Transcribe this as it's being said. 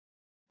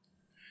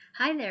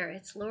Hi there,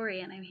 it's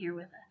Lori, and I'm here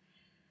with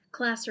a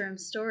classroom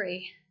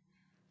story.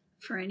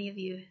 For any of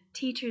you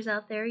teachers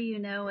out there, you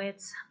know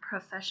it's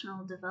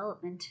professional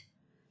development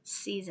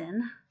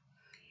season,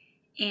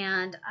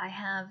 and I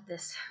have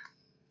this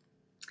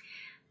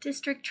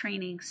district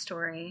training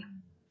story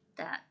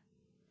that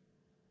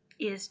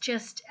is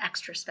just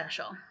extra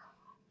special.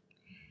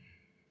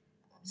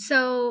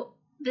 So,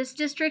 this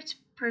district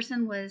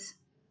person was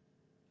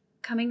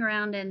coming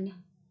around and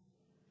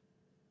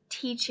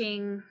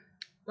teaching,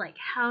 like,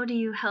 how do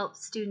you help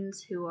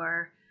students who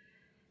are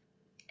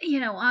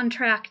on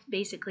track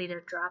basically to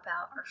drop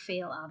out or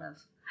fail out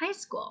of high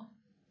school.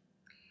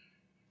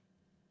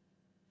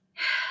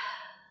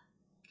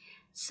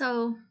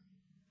 So,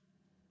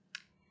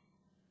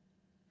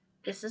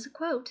 this is a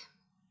quote.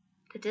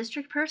 The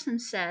district person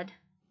said,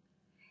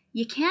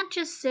 "You can't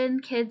just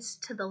send kids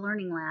to the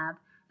learning lab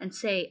and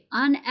say,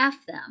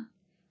 un-F them.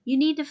 You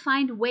need to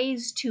find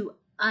ways to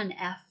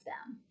un-F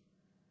them."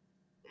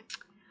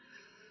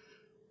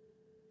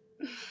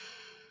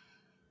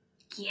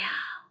 Yeah.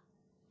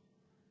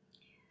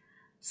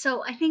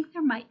 So I think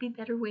there might be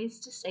better ways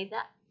to say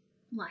that,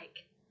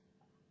 like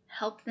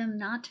help them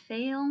not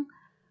fail,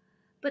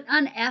 but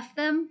un-F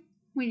them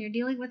when you're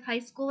dealing with high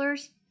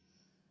schoolers.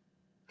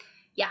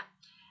 Yeah.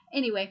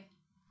 Anyway,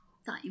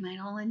 thought you might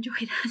all enjoy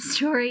that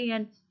story,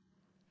 and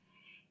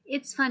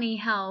it's funny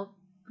how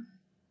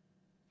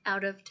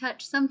out of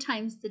touch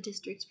sometimes the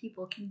district's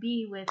people can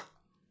be with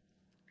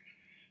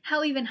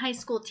how even high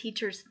school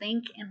teachers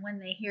think, and when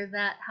they hear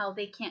that, how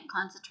they can't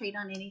concentrate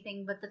on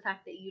anything but the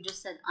fact that you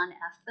just said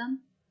un-F them.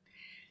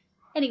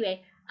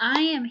 Anyway, I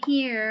am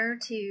here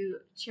to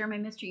share my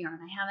mystery yarn.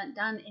 I haven't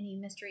done any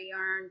mystery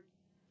yarn,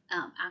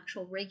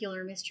 actual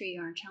regular mystery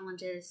yarn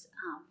challenges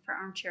for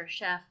Armchair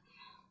Chef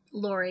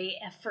Lori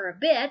for a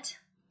bit,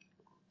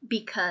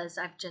 because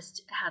I've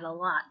just had a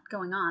lot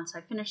going on. So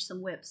I finished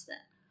some whips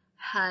that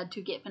had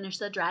to get finished.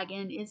 The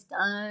dragon is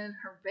done.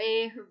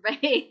 Hooray,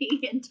 hooray.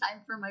 In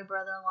time for my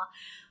brother-in-law.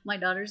 My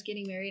daughter's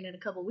getting married in a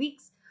couple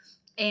weeks,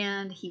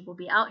 and he will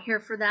be out here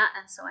for that,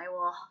 and so I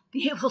will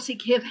be able to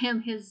give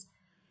him his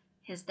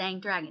dang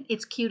dragon.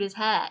 It's cute as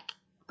heck,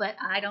 but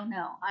I don't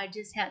know. I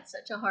just had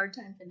such a hard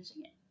time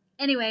finishing it.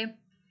 Anyway,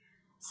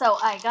 so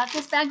I got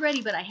this bag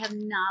ready, but I have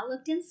not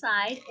looked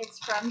inside. It's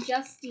from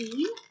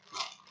Justine.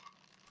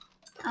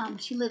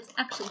 She lives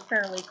actually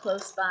fairly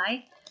close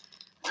by.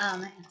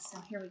 And so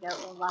here we go.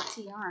 Oh, lots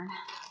of yarn.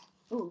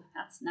 Ooh,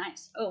 that's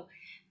nice. Oh,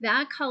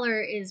 that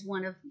color is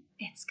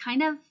it's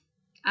kind of,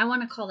 I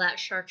want to call that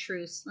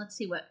chartreuse. Let's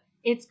see what,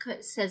 it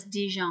says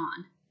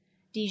Dijon.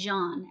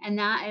 Dijon. And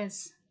that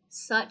is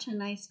such a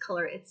nice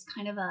color. It's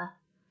kind of a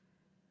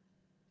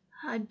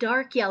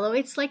dark yellow.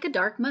 It's like a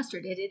dark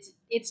mustard.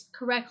 It's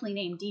correctly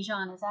named.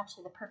 Dijon is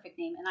actually the perfect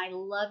name. And I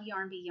love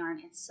Yarn Bee yarn.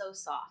 It's so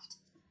soft.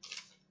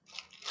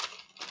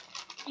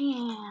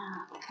 And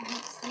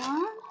next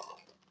one.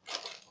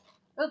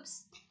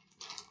 Oops.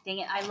 Dang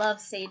it. I love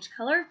sage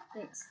color.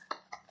 Thanks.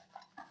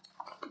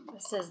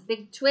 This says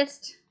Big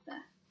Twist. The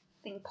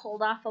thing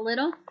pulled off a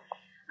little.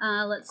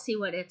 Let's see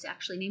what it's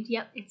actually named.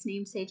 Yep, it's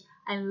named Sage.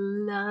 I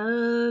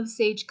love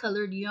sage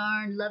colored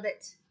yarn. Love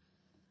it.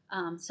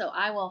 So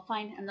I will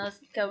find, and those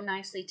go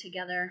nicely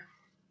together.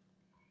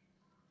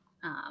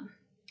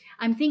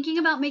 I'm thinking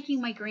about making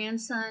my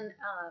grandson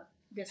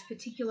this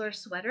particular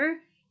sweater,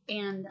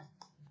 and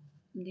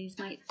this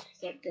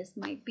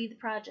might be the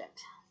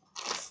project.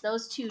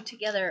 Those two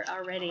together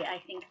already, I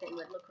think they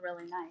would look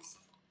really nice.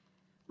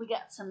 We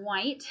got some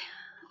white.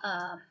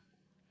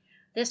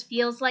 This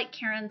feels like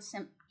Caron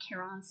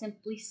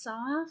Simply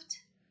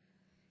Soft,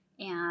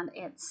 and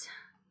it's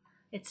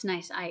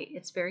nice.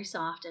 It's very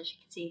soft, as you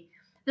can see.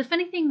 The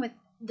funny thing with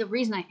the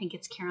reason I think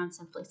it's Caron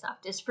Simply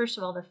Soft is, first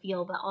of all, the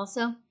feel, but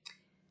also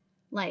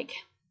like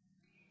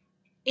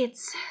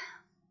it's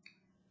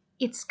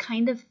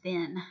kind of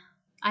thin.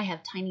 I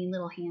have tiny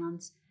little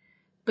hands,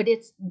 but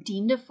it's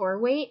deemed a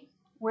 4-weight,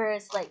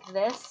 whereas like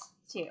this,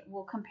 see,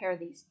 we'll compare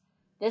these.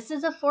 This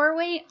is a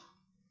 4-weight,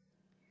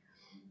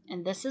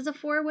 and this is a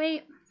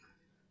 4-weight,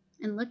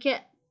 and look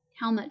at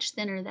how much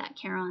thinner that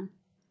Caron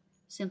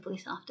Simply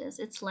Soft is.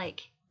 It's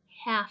like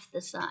half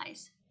the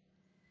size.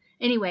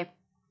 Anyway,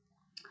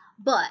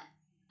 but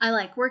I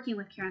like working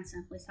with Caron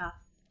Simply Soft.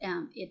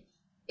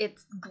 It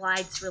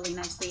glides really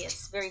nicely.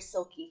 It's very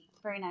silky,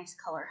 very nice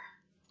color.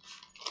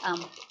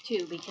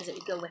 Too, because it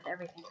would go with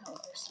everything. Oh,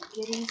 there's some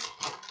goodies.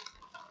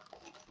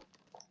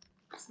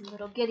 Some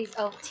little goodies.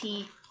 Oh,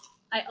 tea.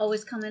 I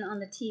always come in on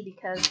the tea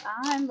because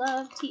I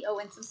love tea. Oh,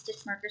 and some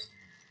stitch markers.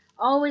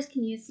 Always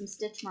can use some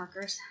stitch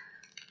markers.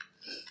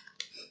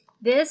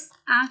 This,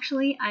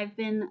 actually, I've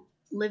been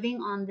living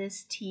on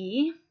this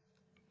tea.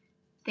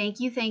 Thank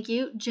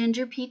you.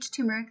 Ginger peach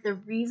turmeric. The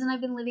reason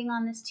I've been living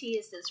on this tea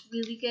is it's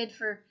really good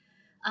for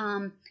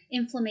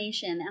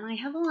inflammation. And I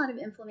have a lot of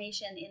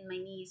inflammation in my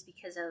knees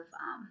because of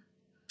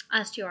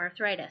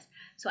osteoarthritis.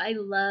 So I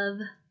love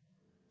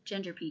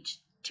ginger peach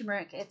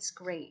turmeric. It's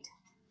great.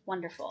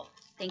 Wonderful.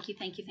 Thank you.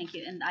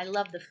 And I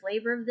love the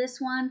flavor of this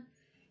one.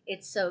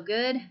 It's so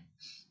good.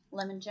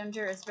 Lemon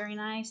ginger is very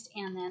nice.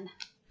 And then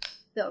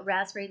the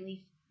raspberry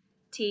leaf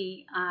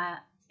tea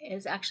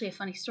is actually a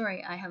funny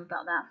story I have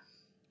about that.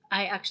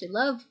 I actually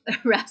love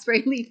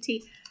raspberry leaf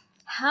tea.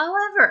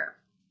 However,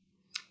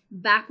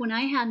 back when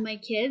I had my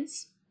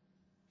kids,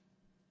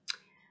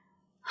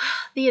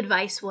 the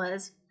advice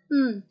was,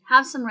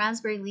 have some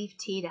raspberry leaf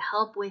tea to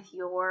help with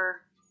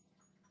your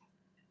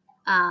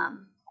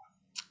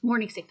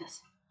morning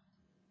sickness.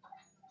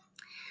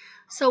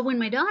 So when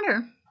my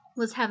daughter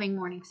was having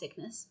morning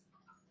sickness,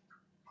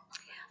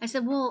 I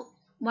said, well,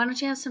 why don't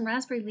you have some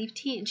raspberry leaf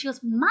tea? And she goes,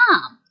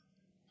 Mom,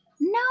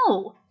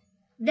 no,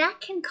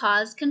 that can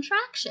cause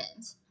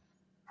contractions.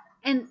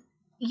 And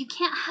you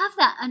can't have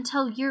that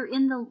until you're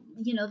in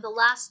the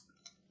last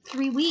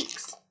 3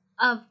 weeks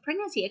of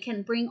pregnancy. It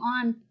can bring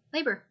on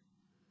labor.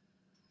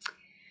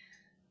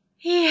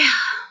 Yeah.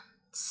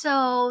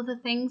 So the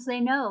things they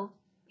know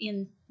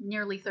in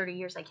nearly 30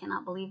 years, I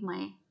cannot believe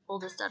my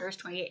oldest daughter is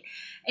 28.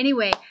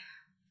 Anyway,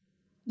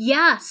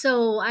 yeah,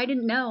 so I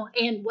didn't know.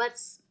 And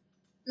what's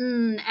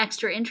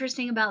extra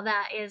interesting about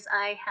that is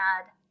I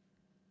had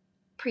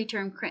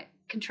preterm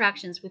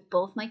contractions with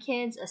both my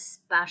kids,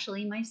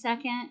 especially my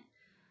second.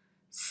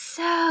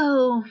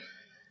 So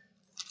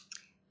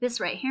this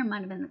right here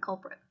might have been the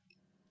culprit.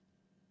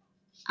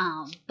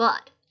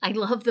 But I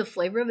love the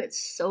flavor of it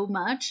so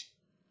much.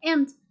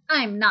 And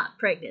I'm not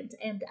pregnant,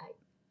 and I'm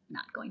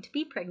not going to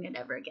be pregnant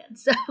ever again.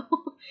 So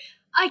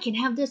I can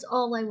have this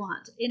all I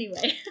want.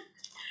 Anyway,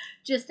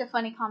 just a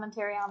funny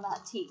commentary on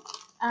that tea.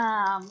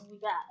 We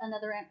got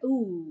another.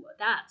 Ooh,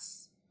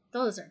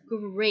 those are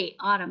great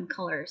autumn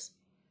colors.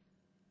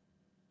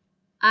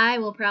 I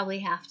will probably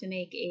have to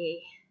make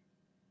a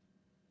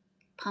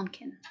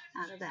pumpkin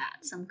out of that,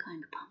 some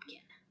kind of pumpkin.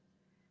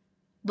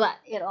 But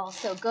it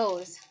also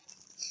goes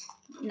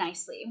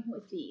nicely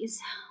with these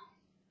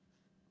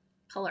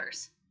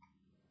colors.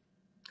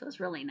 Goes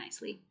really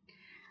nicely.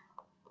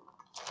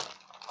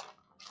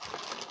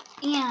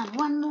 And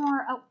one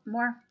more,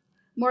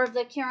 more of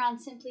the Caron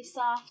Simply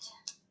Soft.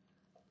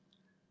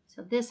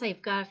 So this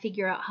I've got to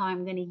figure out how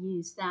I'm going to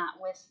use that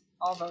with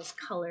all those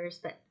colors,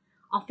 but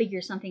I'll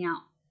figure something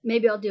out.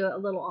 Maybe I'll do a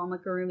little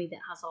amigurumi that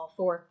has all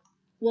 4.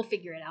 We'll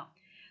figure it out.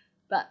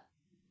 But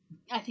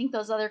I think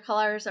those other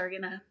colors are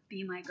going to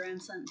be my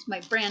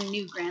brand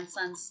new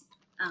grandson's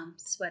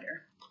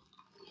sweater.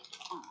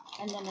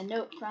 And then a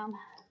note from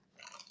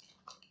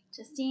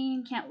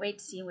Justine, can't wait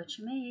to see what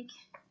you make.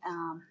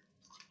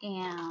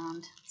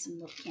 And some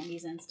little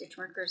candies and stitch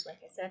markers, like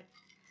I said.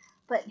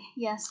 But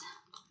yes,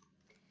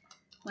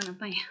 one of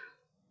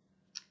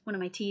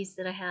my teas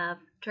that I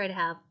try to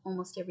have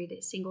almost every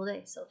day, single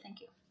day. So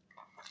thank you.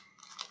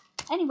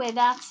 Anyway,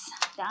 that's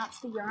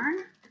the yarn.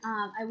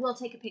 I will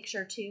take a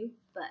picture too,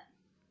 but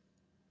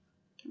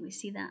can we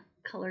see that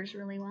colors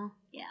really well?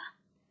 Yeah.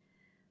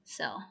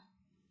 So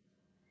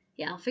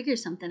yeah, I'll figure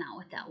something out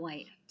with that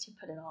white to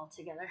put it all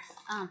together.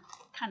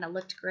 Kind of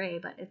looked gray,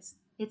 but it's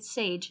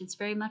sage. It's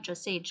very much a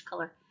sage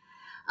color.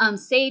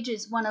 Sage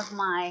is one of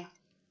my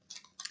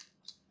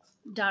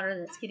daughter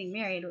that's getting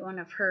married. One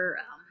of her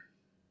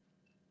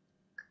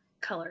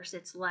colors.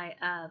 It's like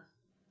I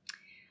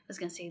was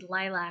gonna say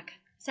lilac.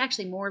 It's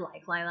actually more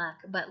like lilac,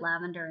 but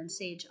lavender and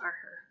sage are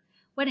her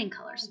wedding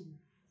colors.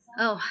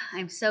 Oh,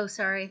 I'm so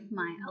sorry.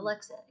 My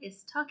Alexa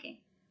is talking.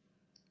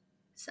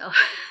 So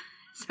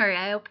sorry.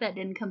 I hope that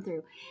didn't come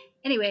through.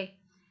 Anyway,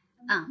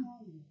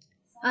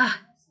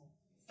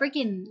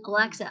 freaking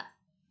Alexa.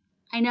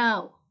 I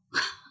know.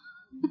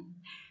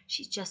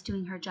 She's just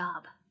doing her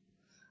job.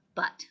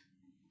 But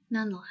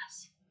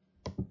nonetheless.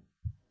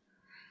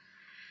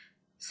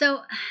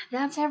 So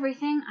that's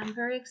everything. I'm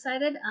very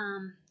excited.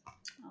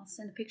 I'll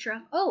send a picture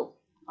up. Oh,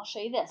 I'll show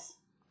you this.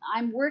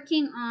 I'm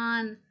working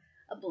on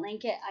a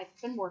blanket.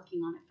 I've been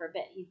working on it for a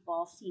bit. You've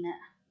all seen it.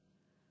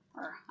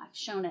 Or I've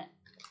shown it.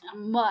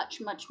 I'm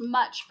much, much,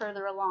 much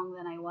further along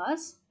than I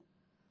was.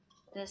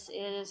 This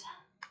is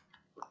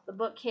the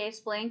bookcase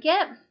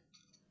blanket.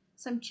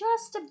 So I'm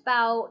just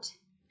about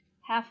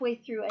halfway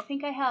through. I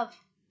think I have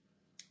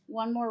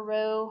one more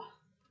row.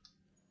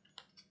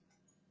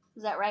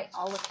 Is that right?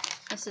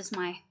 This is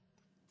my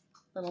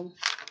little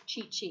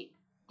cheat sheet.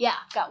 Yeah,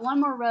 got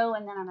one more row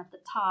and then I'm at the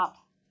top.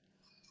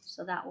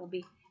 So that will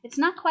be, it's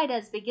not quite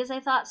as big as I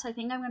thought, so I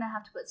think I'm going to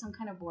have to put some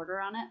kind of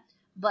border on it.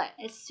 But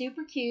it's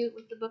super cute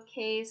with the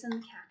bookcase and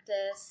the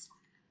cactus,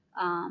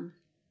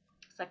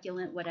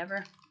 succulent,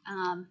 whatever.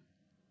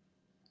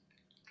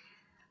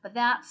 But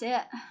that's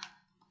it.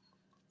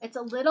 It's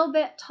a little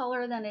bit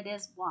taller than it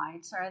is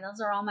wide. Sorry,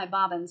 those are all my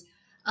bobbins.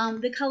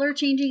 The color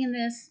changing in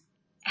this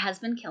has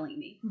been killing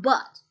me,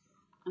 but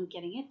I'm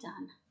getting it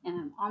done. And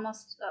I'm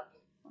almost up.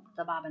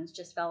 The bobbins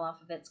just fell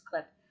off of its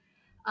clip.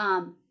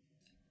 I'm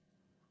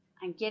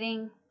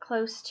getting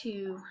close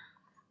to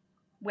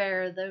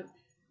where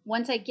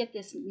once I get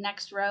this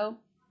next row,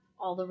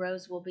 all the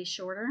rows will be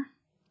shorter.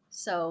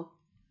 So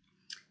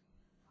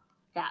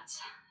that's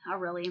a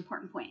really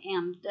important point.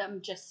 And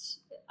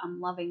I'm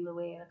loving the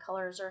way the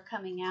colors are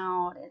coming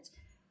out.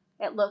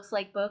 It looks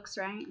like books,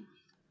 right?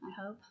 I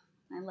hope.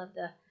 I love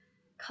the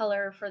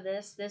color for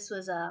this. This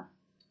was a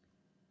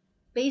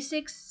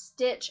basic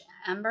stitch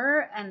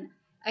ember, and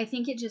I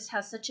think it just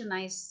has such a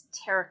nice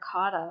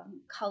terracotta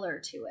color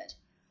to it.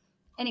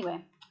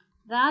 Anyway,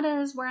 that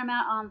is where I'm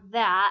at on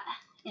that,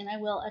 and I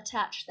will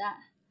attach that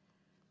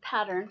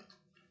pattern.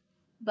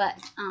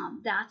 But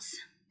that's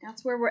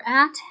where we're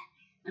at.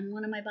 And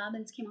one of my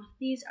bobbins came off.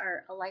 These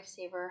are a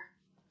lifesaver,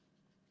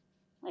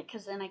 like,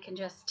 because then I can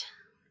just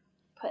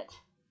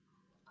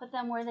put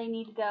them where they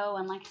need to go.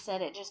 And like I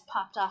said, it just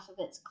popped off of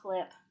its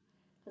clip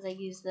because I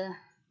used the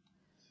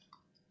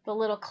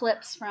little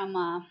clips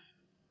from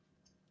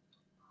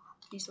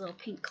these little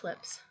pink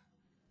clips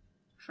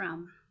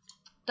from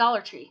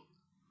Dollar Tree.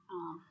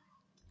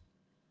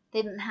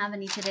 They didn't have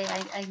any today.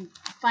 I'm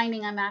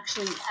finding I'm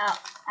actually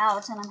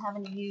out and I'm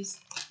having to use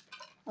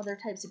other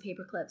types of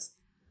paper clips.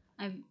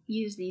 I've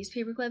used these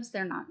paper clips.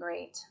 They're not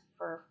great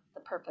for the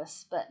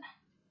purpose, but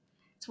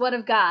it's what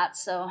I've got,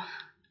 so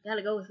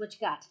gotta go with what you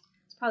got.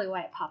 It's probably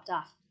why it popped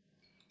off.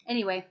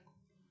 Anyway,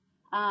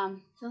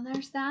 so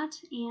there's that,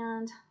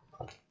 and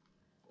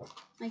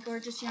my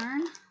gorgeous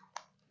yarn.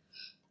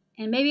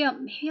 And maybe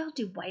I'll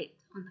do white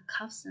on the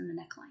cuffs and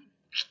the neckline.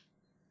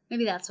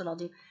 Maybe that's what I'll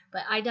do.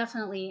 But I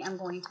definitely am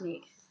going to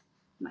make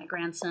my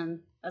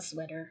grandson a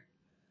sweater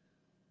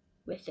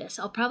with this.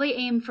 I'll probably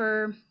aim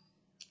for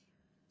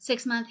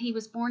 6 months. He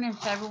was born in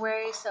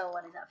February, so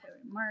what is that?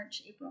 February,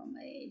 March, April,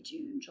 May,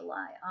 June,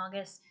 July,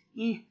 August.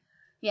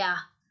 Yeah,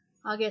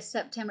 August,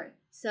 September.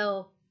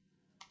 So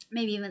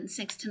maybe even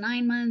 6 to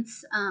 9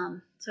 months.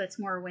 So it's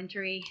more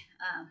wintry.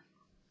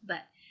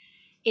 But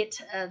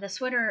the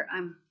sweater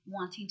I'm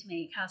wanting to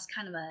make has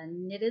kind of a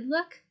knitted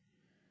look.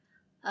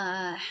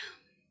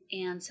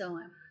 And so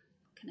I'm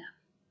gonna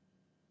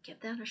give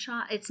that a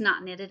shot. It's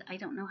not knitted. I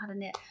don't know how to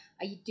knit.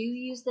 I do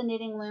use the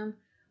knitting loom,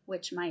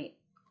 which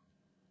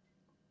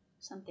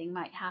something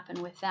might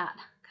happen with that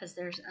because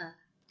there's a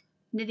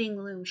knitting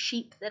loom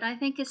sheep that I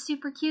think is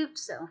super cute.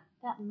 So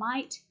that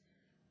might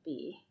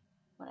be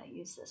what I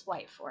use this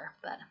white for,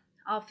 but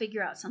I'll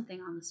figure out something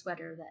on the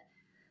sweater that,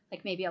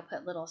 like, maybe I'll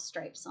put little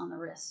stripes on the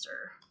wrist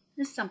or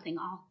just something.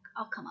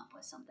 I'll come up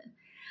with something.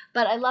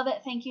 But I love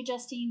it. Thank you,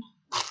 Justine.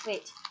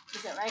 Wait,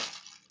 is that right?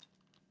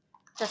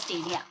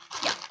 Justine, yeah.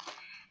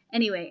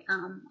 Anyway,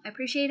 I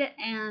appreciate it,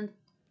 and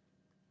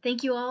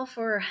thank you all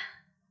for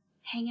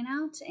hanging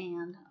out,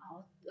 and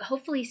I'll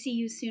hopefully see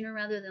you sooner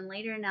rather than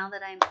later. Now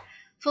that I'm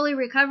fully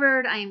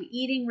recovered, I'm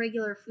eating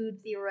regular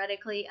food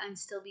theoretically. I'm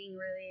still being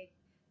really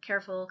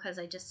careful because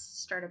I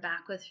just started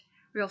back with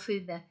real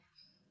food.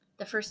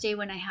 The first day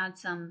when I had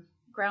some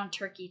ground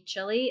turkey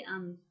chili,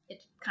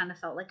 it kind of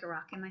felt like a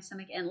rock in my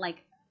stomach, and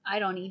like I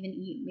don't even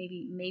eat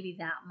maybe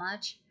that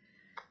much.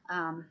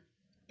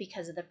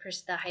 Because of the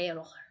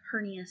hiatal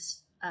hernia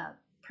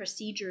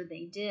procedure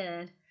they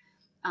did,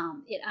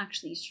 it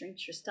actually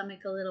shrinks your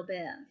stomach a little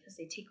bit because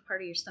they take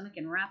part of your stomach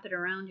and wrap it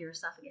around your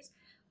esophagus.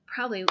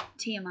 Probably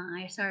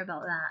TMI, sorry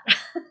about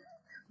that.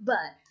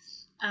 but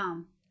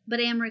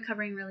I am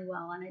recovering really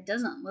well, and it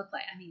doesn't look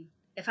like, I mean,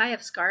 if I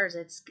have scars,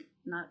 it's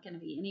not going to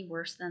be any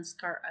worse than a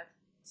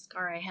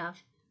scar I have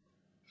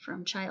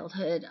from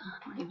childhood.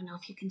 I don't even know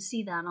if you can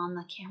see that on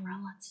the camera.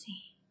 Let's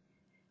see.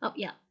 Oh,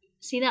 yeah.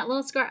 See that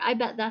little scar? I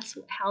bet that's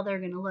how they're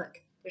going to look.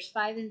 There's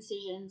 5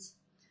 incisions,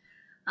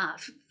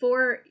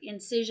 4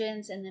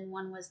 incisions, and then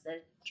one was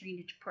the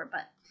drainage port.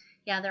 But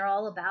yeah, they're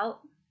all about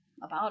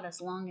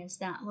as long as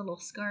that little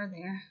scar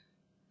there.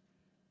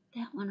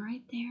 That one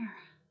right there.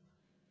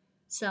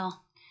 So,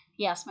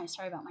 yes,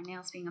 sorry about my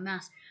nails being a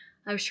mess.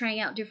 I was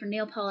trying out different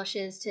nail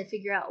polishes to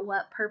figure out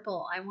what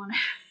purple I wanted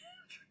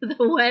for the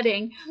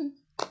wedding.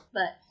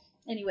 But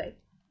anyway,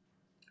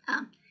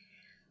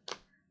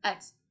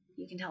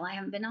 you can tell I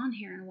haven't been on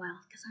here in a while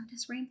because I'm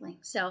just rambling.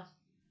 So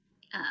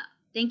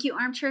thank you,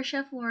 Armchair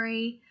Chef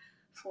Lori,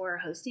 for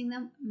hosting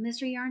the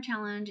Mystery Yarn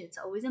Challenge. It's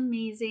always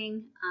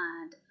amazing.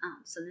 And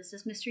so this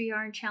is Mystery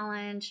Yarn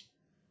Challenge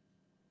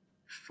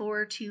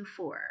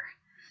 424.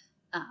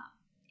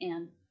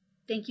 And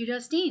thank you,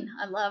 Justine.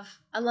 I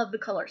love the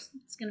colors.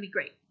 It's going to be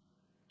great.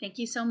 Thank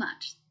you so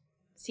much.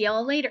 See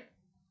y'all later.